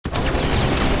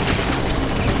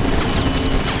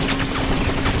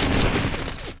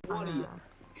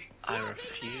I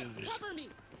refuse.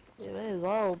 You may as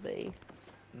well be.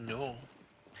 No.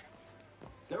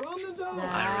 They're on the zone.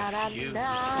 I refuse.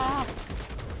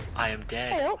 I am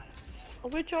dead. Hey up! Are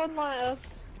we joined like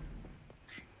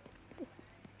this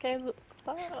game that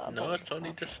started? No, it's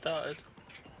only just started.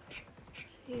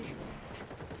 Jesus.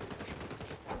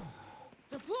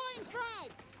 Deploying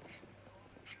frag.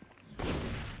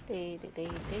 Dee dee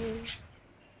dee dee.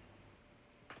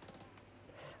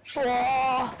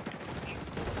 Oh!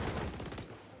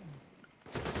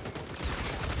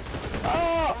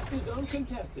 Oh! Is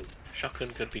uncontested. Shotgun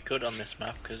could be good on this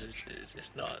map because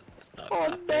it's not Oh,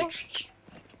 that no. big.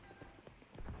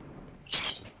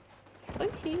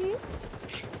 Thank you.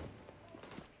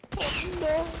 Oh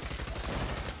no!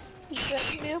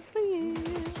 Get me up here.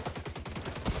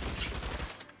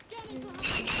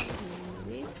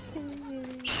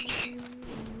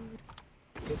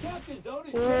 The capture zone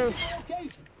is changing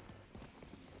location.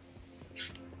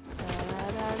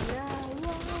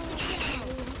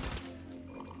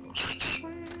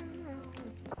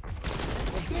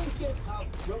 When things get tough,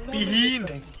 remember Behind.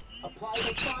 to apply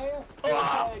the fire to the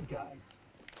bad guys.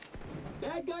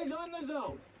 Bad guys on the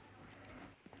zone.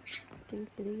 Got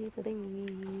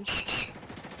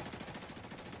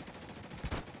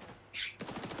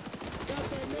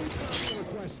that main copy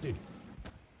requested.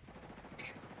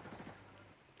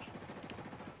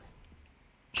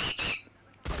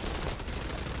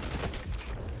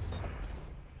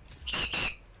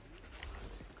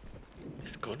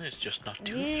 This gun is just not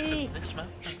too Yee. good on this map.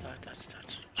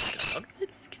 That's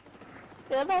unrealistic.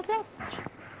 Yeah, that's it.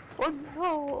 Oh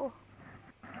no!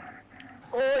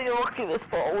 Oh, you're lucky this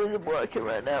bottle isn't working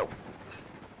right now.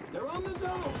 They're on the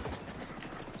zone.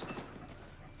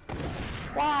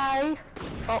 Why?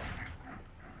 Oh.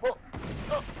 Oh.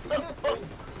 Oh. Oh.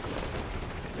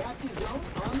 Capture zone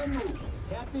on the move.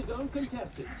 Capture zone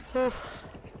contested. Oh.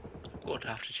 Would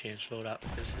have to change loadout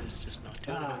because it's just not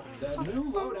doing Ah, it. the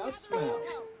new loadout smell.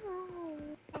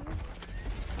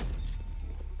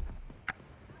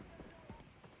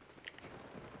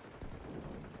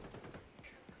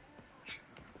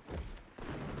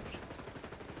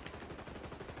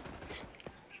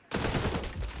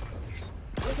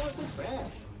 Look out the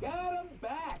back. Got him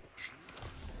back.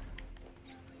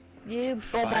 You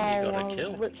Finally got a bubble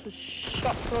kill. literally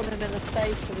shotgun him in the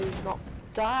face and he's not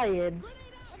dying.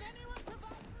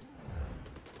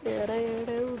 Bad guys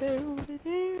on the zone.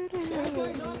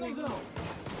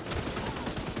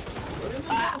 Put in the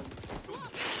zone.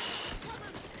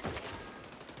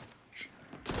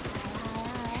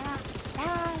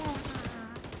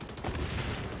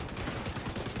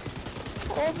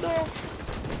 Oh no!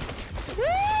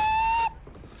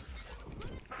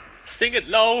 Sing it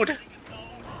loud! The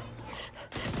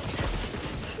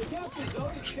capture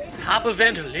zone is changing.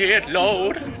 Hyperventilate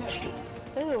load!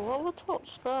 Ew, what was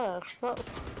touched there? That's...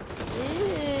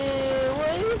 Ew,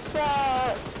 what is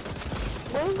that?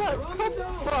 Where's that come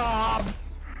from?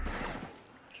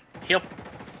 Help!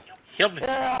 Help me! Ew.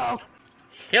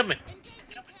 Help me!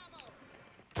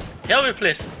 Help me,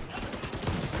 please!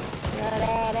 Da,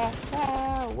 da, da,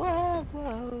 da, whoa,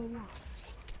 whoa.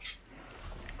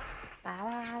 Da,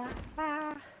 da, da,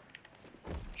 da.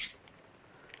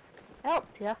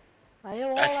 Helped ya? Are you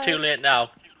That's alright? too late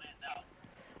now.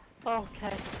 Okay,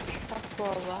 that's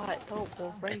alright, don't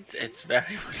worry. It's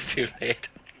very much too late.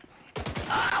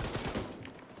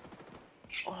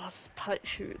 Oh, this panic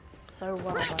shoots so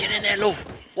well. Let's get in there, love!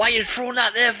 Why are you throwing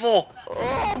that there for?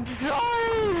 Oh, I'm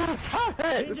sorry!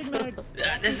 Panic!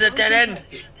 This is a dead end!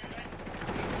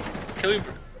 Can we...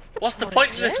 What's the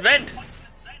point of this vent?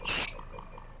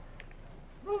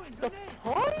 The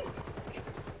point?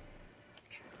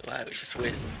 Wow, we're just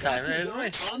wasting time, isn't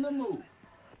we? On the move.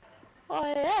 Oh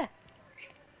yeah.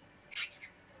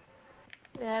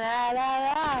 La la la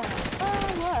la. Oh,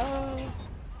 whoa.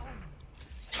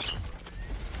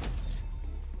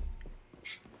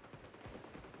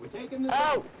 We're taking the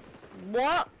Oh,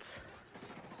 what?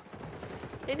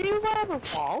 Did you wear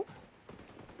the walls?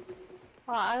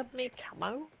 I had me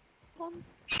camo on.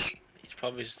 He's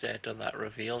probably done that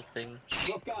reveal thing.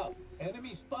 Look out.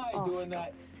 Enemy spy Oh, doing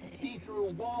that God's sake. see-through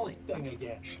walls thing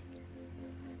again.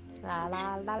 La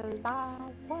la la la.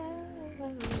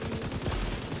 Whoa.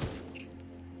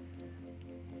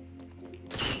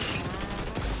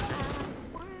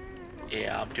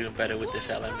 Yeah, I'm doing better with this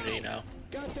LMG now.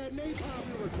 Got that main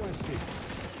copy requested.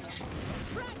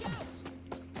 Frag out.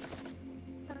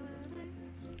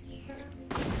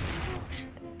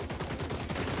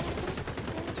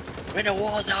 We're in a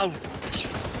war zone!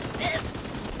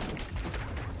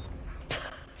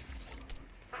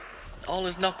 All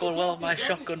is not going well with my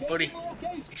shotgun, buddy.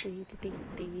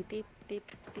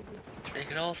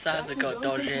 Taking all sides have got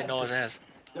dodgy noses.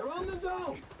 They're on the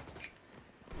zone.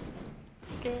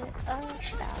 This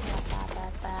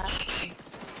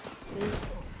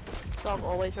song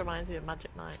always reminds me of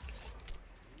Magic Mike.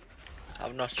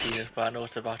 I've not seen it, but I know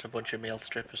it's about a bunch of male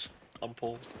strippers on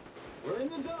poles. We're in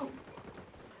the zone.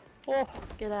 Oh,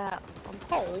 get out. On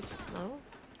poles? No.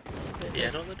 Yeah,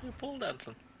 don't they do pole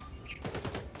dancing?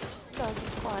 Sounds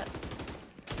quite...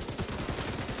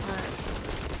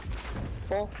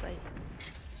 saucy.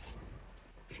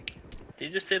 Did you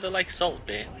just say they like salt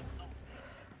bait?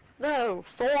 No,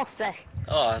 saucy.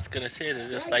 Oh, I was gonna say they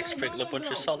just like sprinkle a bunch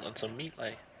of salt on some meat,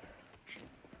 like,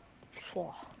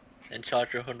 Oh, and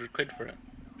charge you 100 quid for it.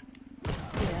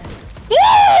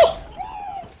 yeah.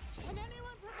 Can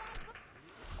anyone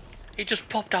provide? He just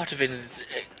popped out of it.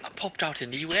 Popped out in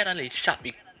nowhere and he shot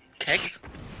me kegs.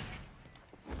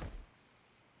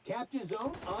 Capture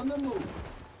zone on the move.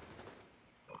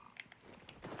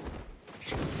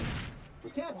 We're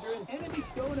capturing enemy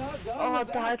sonar gun. Oh, I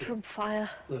died from fire.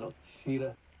 Little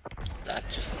cheetah. That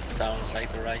just sounds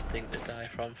like the right thing to die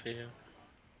from for you.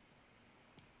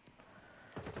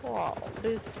 Wow,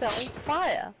 it's set on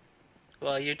fire.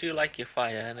 Well, you do like your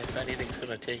fire, and if anything's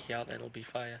gonna take you out, then it'll be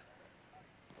fire.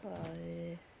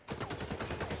 Yeah.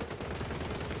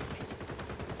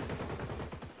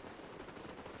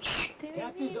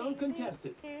 Capture zone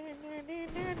contested.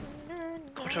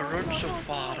 Gotta run so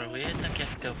far away to get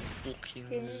the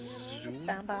fucking zoom.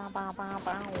 Bow, bow, bow, bow,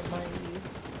 bow, me.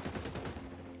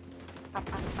 Bow,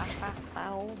 bow, bow, bow,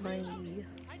 bow, me.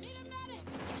 I need a medic.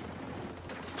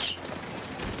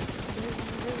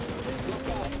 Look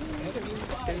out. Enemy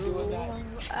spy doing that.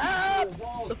 Ah,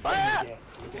 the fire!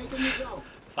 Taking the zone.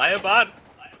 Fire bad!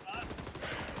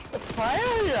 The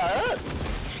fire, yeah.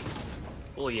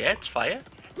 Oh yeah, it's fire.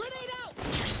 Grenade out.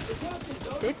 The capture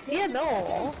zone. Did you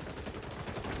know?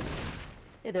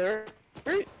 It hurts.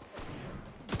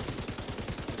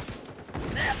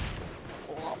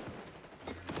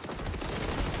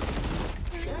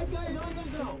 Bad guys on the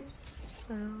zone.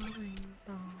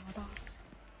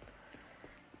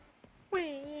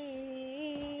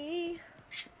 Wee.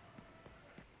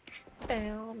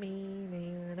 Tell me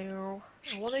now.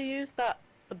 I want to use that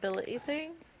ability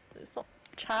thing. It's not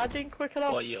charging quick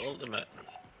enough. What, your ultimate?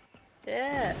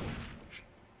 Yeah.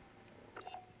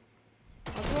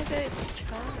 How do I get it to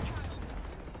charge?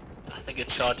 I think it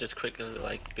charges quicker,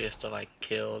 like, based on, like,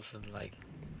 kills and, like...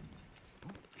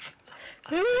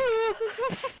 This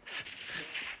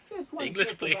one's English,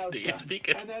 just please, about do you done. speak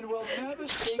it? And then we'll never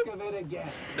speak of it again.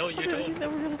 No, you I don't don't.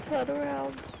 think we're gonna turn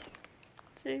around.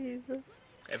 Jesus.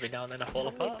 Every now and then I fall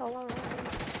apart.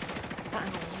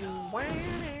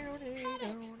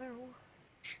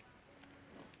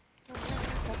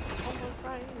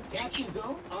 Capture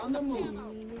zone on the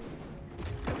move.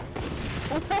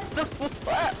 What the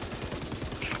fuck?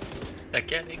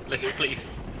 Again, English, please.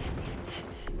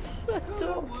 I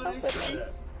don't have any.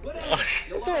 Oh, I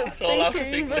that's all I'm speak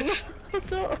it even. English. I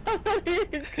don't have any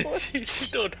English. You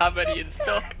don't have any in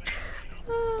stock.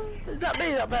 Is that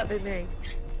me? That might be me.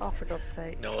 Oh, for God's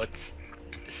sake. No, it's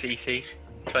CC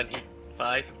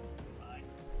 25.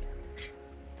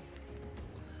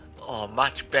 Oh,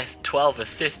 match best 12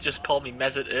 assists. Just call me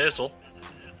Mesut Ozil.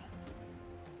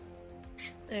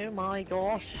 Oh my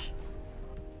gosh.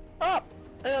 Oh!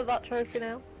 I got that trophy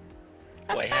now.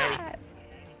 Wait, hey.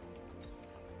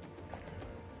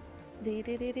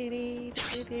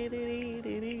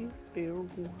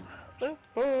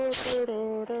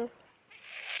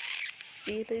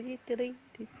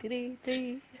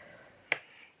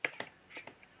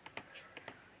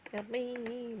 Got me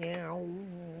now.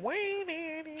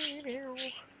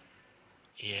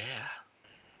 Yeah.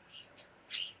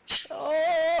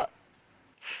 Oh!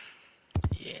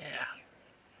 Yeah.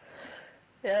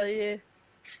 Hell yeah.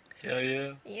 Hell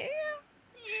yeah. Yeah.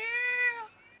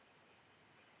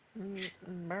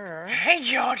 Yeah. Hey,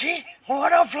 Georgie.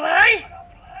 Wanna play?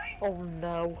 Oh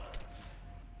no.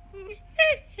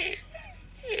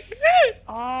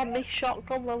 Ah, my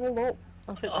shotgun leveled up.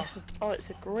 I think this is. Oh, it's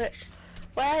a grip.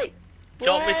 Wait. Do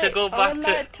you want me to go I back would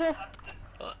to- like to.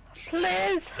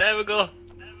 Please. There we go.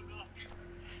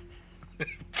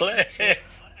 Play.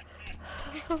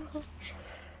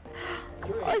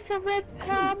 Oh, it's a red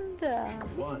panda.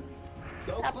 One.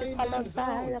 Go Happy claim follow them by,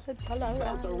 zones. happy follow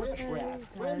About the riffraff.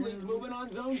 Friendly's moving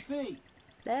on zone C.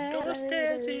 Go to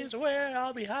Stacy's where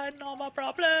I'll be hiding all my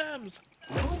problems.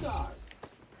 No guard.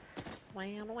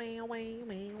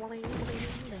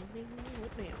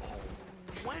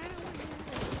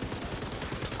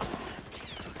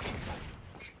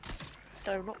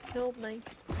 Donut killed me.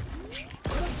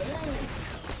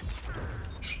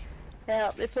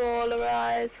 Help me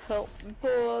polarize, help me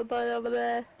polarize over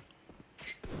there.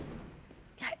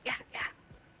 Yeah.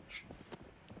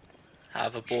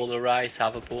 Have a bowl of rice,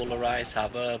 have a bowl of rice,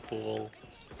 have a bowl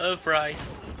of rice.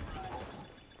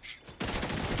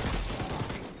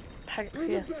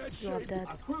 Pancreas, you're dead.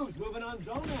 A crew's moving on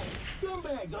zone A.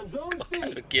 Scumbags on zone What C.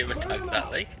 kind of game Burn attack's 'em that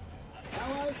out. like?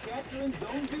 Allies capturing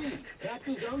zone B.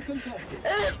 Capture zone contested.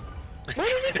 Where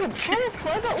did you come from? I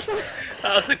swear that was a...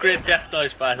 That was a great death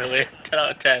noise, by the way. 10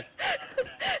 out of 10.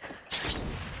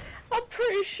 I'm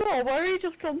pretty sure where he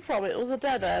just come from, it was a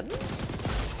dead end.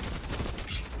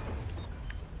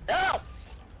 Oh!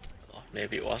 Oh,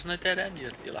 maybe it wasn't a dead end.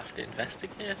 You'll have to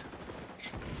investigate.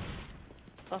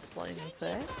 That's not even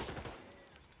fair.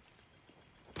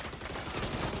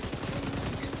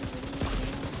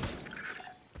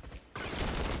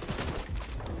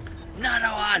 Another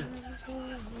one!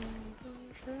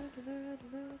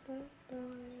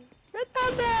 Red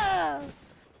Thunder!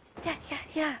 Yeah.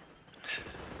 Yeah.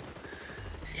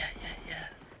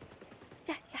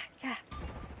 Yeah.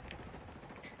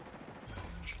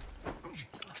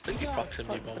 I think you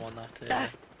proximity bomb on that.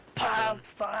 That's bam.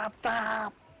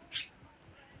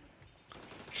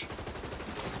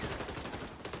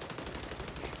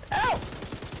 Oh!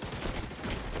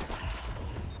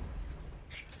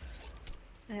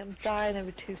 I am dying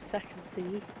every 2 seconds,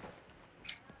 see?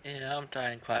 Yeah, I'm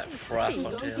dying quite frack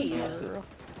on tail. Here.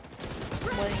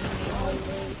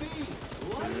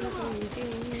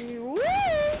 Woo!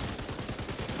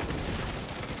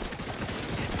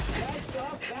 That's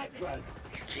off that run.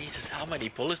 Jesus, how many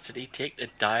bullets did he take to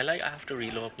die like? I have to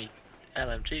reload me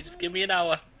LMG. Just give me an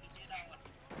hour.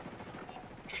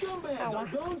 Scumbags on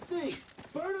zone C.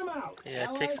 Burn them out.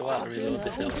 Yeah, it takes a while to reload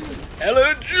this Allies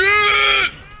LMG.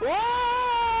 Whoa!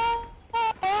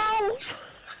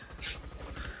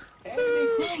 Enemy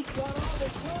crews got all the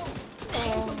crew.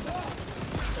 Take them back.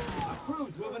 A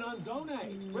crew's moving on zone A.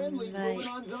 Friendly's moving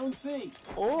on zone C.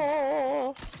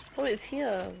 Oh, it's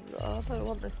here. Oh, I don't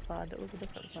want this side. It was a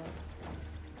different side.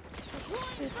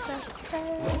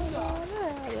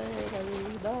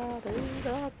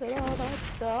 Yeah.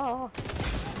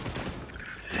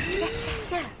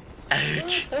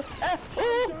 Ouch.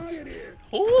 Dying here.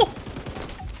 Ooh.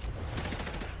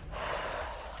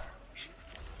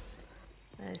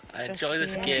 I enjoy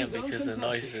this game because the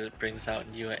noises it brings out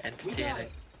and you are entertaining.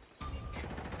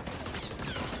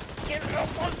 Get it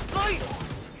off my fight!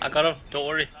 I got him, don't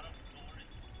worry.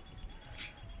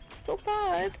 Still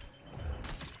bad.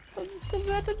 I'm still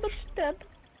bad and much dead.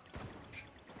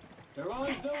 They're on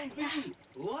zone B.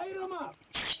 Light them up.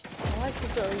 I like to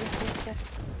go in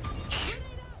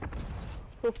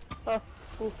Robot!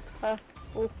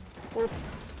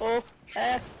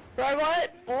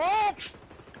 Oh!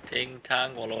 Ting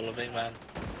tang, walla walla bing man.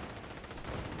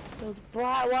 There was a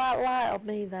bright white light on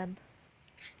me then.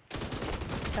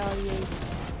 Tell you.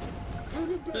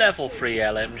 Level 3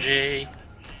 LMG.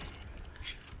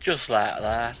 Just like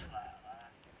that.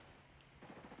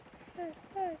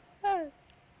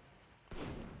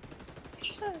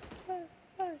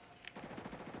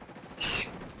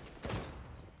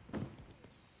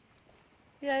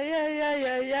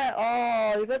 Yeah.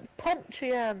 Oh, you went punch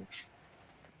again.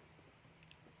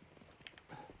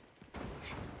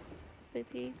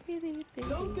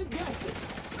 Don't contest it.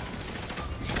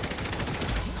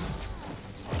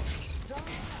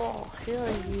 Oh,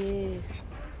 here he is.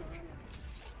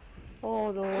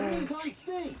 Oh no. Enemies on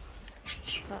C.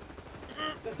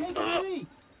 They're taking B.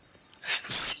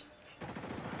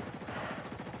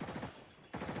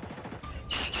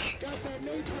 Got that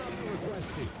napalm you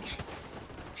requested.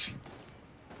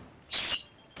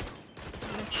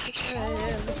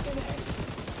 Allies taking A.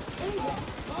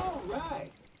 All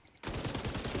right.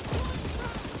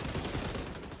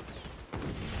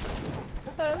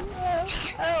 Oh!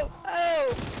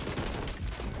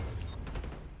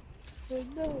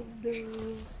 No.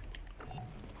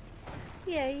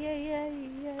 Yeah.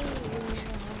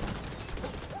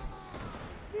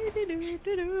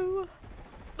 Do.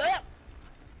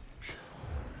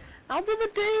 How do they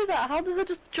do that? How do they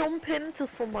just jump into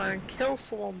somewhere and kill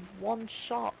someone one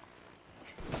shot?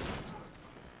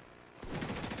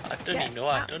 I don't even know,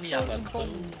 I don't even have a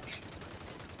clue.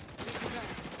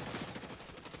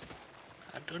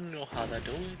 I don't know how they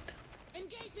do it.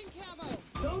 Engaging camo.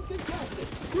 Don't contest it.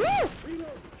 Woo!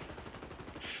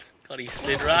 God, he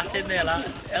slid right in there like,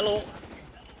 hello.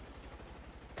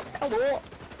 Hello.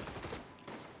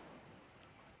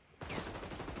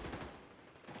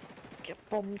 Get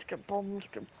bombed.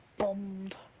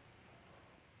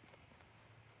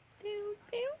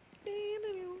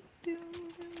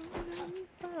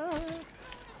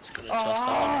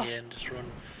 toss on here and just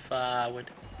run forward.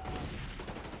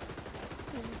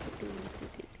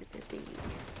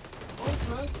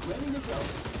 Ultra, ready to go.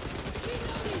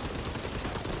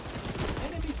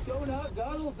 Enemy sonar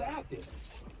goggles active.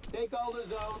 Take all the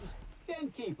zones,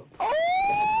 then keep them. That's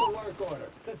the work order.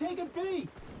 Now take a B.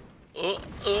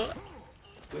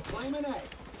 We're claiming A.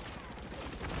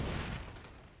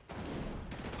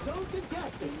 Zone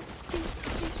detected.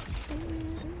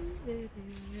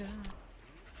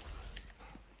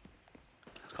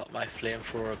 Got my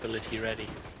flamethrower ability ready.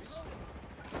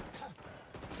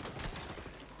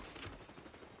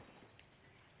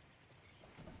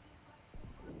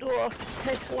 Oh,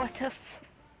 take lettuce.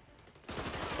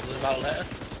 Something about lettuce?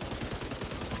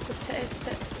 To taste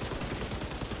it.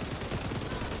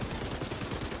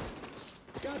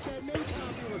 Got that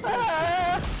napalm request.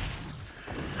 Ah!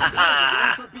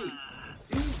 Haha! For B.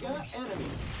 C's got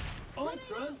enemies.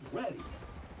 Ultra's ready.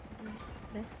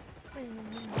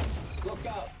 Look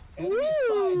out. Enemy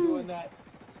spy doing that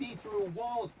see-through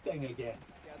walls thing again.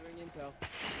 Gathering intel.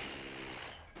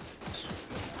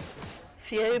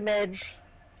 Fuming.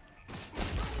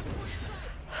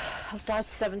 I've died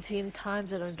 17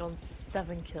 times and I've done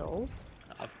 7 kills.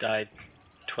 I've died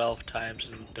 12 times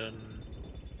and done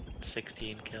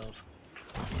 16 kills.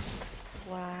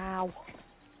 Wow.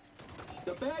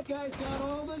 The bad guys got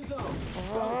all the zones.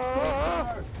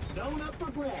 Oh. Zone up for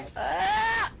grabs.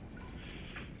 Ah!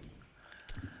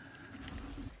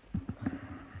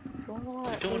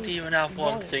 I don't even have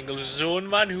one single zone,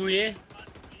 man. Who here?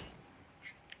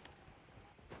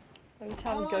 Every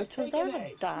time I go Allies to a taking zone, A. I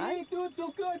You die. ain't doing so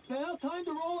good, pal. Time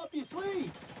to roll up your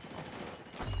sleeves.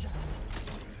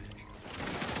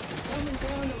 Coming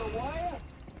down to the wire,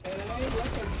 and it ain't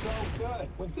looking so good.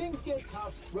 When things get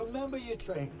tough, remember your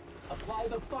training. Apply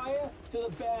the fire to the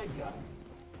bad guys.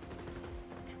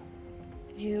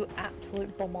 You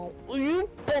absolute bumhole. You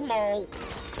bumhole!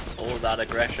 All that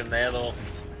aggression there, though.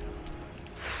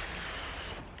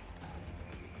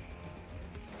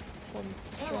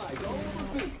 Allies all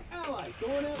over B. Allies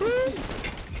going after C.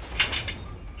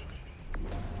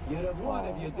 You'd have won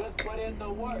if you just put in the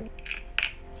work.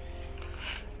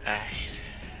 Right.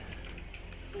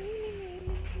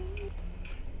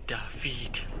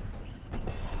 Defeat.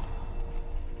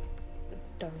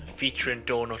 Featuring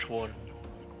Donut 1.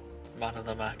 Man of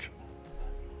the match.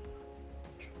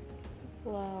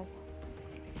 Wow.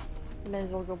 May as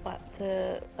well go back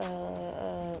to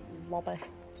lobby.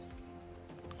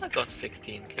 I got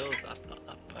 16 kills, that's not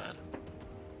that bad.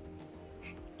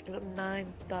 I got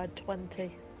 9, died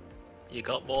 20. You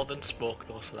got more than smoke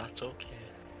though, so that's okay.